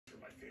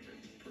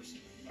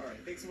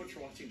right, thanks so much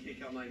for watching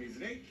KCAL-9 News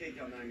at 8.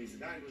 KCAL-9 News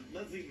at 9 with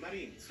Lesley.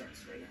 Marin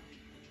starts right now.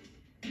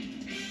 Live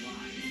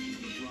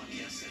from the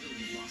Broadcast Center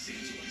in Los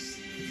Angeles,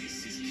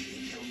 this is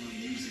KCAL-9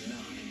 News at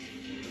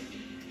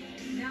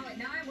 9. Now at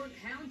 9, we're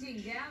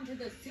counting down to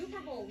the Super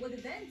Bowl with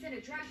events and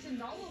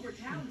attractions all over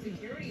town.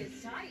 Security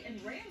is tight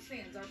and Rams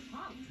fans are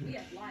pumped. We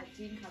have live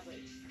team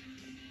coverage.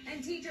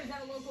 And teachers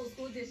at a local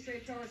school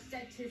district are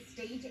set to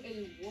stage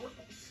a work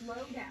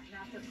slowdown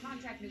after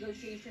contract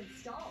negotiations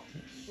stalled.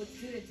 What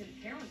students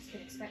and parents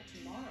can expect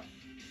tomorrow.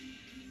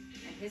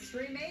 And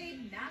history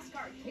made,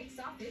 NASCAR kicks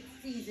off its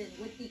season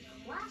with the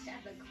clash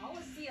at the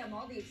Coliseum.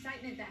 All the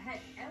excitement that had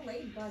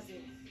LA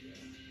buzzing.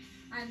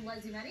 I'm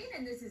Lesley Marin,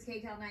 and this is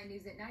KCAL-9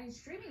 News at 9,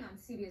 streaming on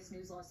CBS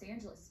News Los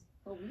Angeles.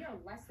 But we are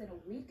less than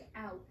a week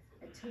out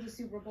until the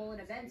Super Bowl,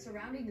 and events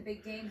surrounding the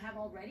big game have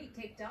already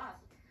kicked off.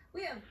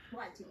 We have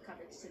live team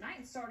coverage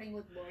tonight, starting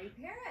with Lori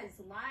Perez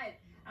live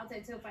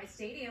outside SoFi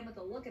Stadium with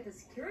a look at the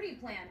security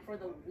plan for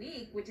the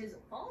week, which is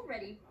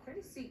already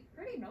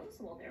pretty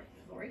noticeable there.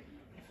 Lori?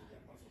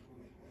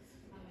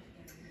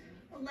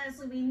 Well,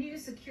 Lesley, we knew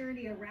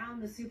security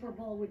around the Super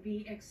Bowl would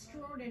be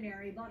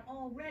extraordinary, but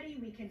already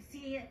we can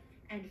see it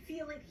and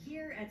feel it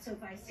here at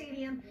SoFi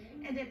Stadium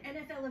and at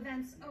NFL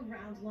events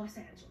around Los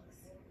Angeles.